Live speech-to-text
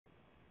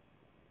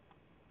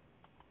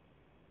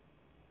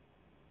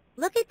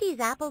Look at these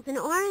apples and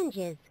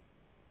oranges.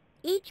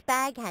 Each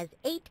bag has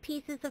 8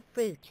 pieces of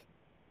fruit.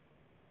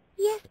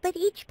 Yes, but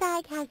each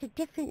bag has a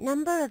different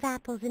number of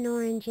apples and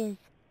oranges.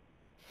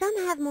 Some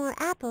have more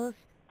apples,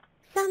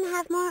 some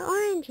have more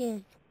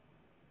oranges.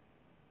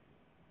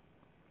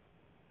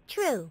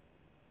 True.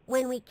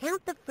 When we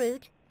count the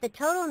fruit, the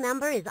total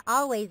number is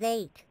always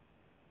 8.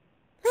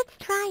 Let's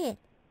try it.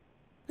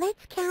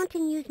 Let's count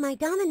and use my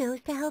dominoes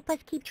to help us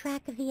keep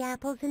track of the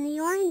apples and the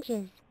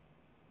oranges.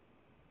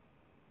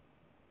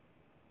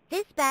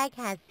 This bag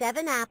has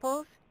 7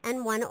 apples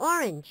and 1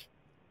 orange.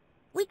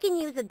 We can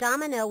use a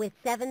domino with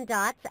 7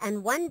 dots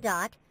and 1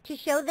 dot to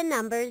show the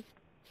numbers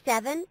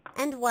 7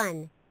 and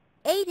 1.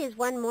 8 is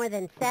 1 more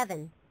than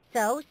 7,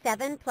 so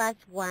 7 plus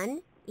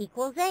 1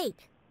 equals 8.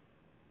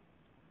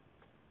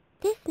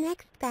 This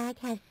next bag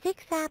has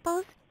 6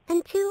 apples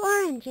and 2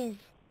 oranges.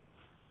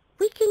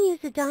 We can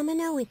use a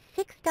domino with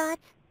 6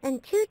 dots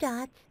and 2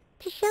 dots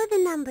to show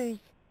the numbers.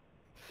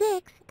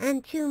 6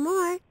 and 2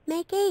 more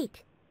make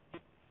 8.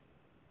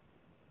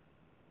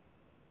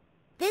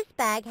 This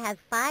bag has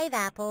 5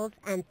 apples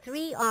and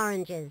 3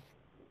 oranges.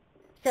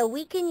 So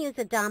we can use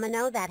a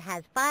domino that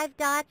has 5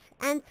 dots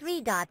and 3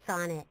 dots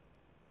on it.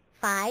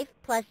 5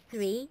 plus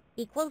 3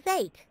 equals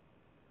 8.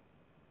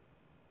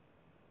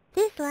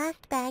 This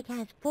last bag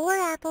has 4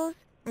 apples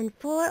and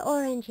 4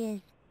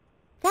 oranges.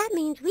 That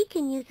means we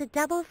can use a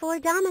double 4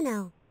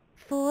 domino.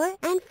 4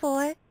 and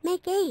 4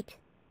 make 8.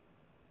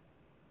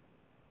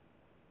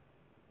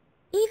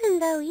 Even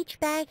though each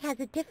bag has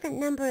a different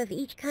number of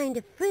each kind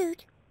of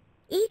fruit,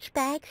 each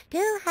bag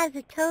still has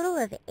a total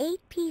of 8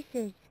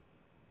 pieces.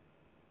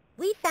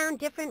 We found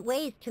different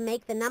ways to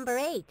make the number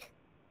 8.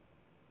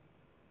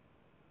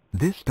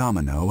 This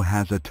domino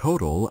has a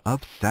total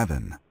of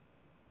 7.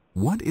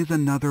 What is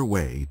another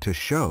way to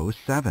show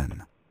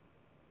 7?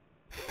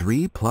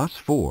 3 plus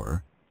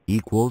 4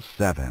 equals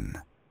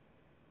 7.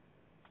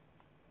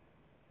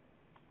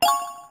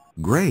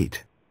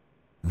 Great!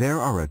 There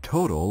are a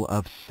total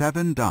of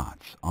 7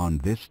 dots on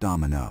this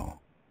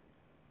domino.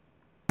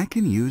 I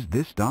can use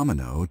this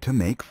domino to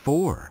make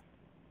 4.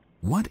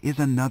 What is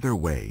another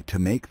way to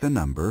make the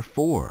number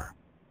 4?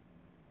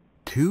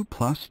 2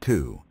 plus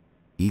 2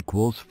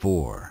 equals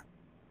 4.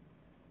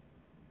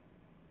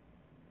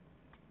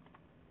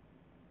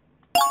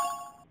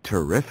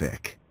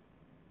 Terrific!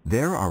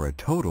 There are a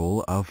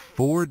total of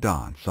 4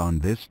 dots on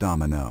this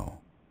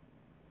domino.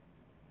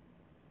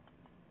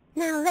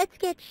 Now let's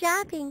get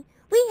shopping.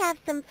 We have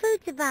some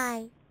food to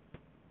buy.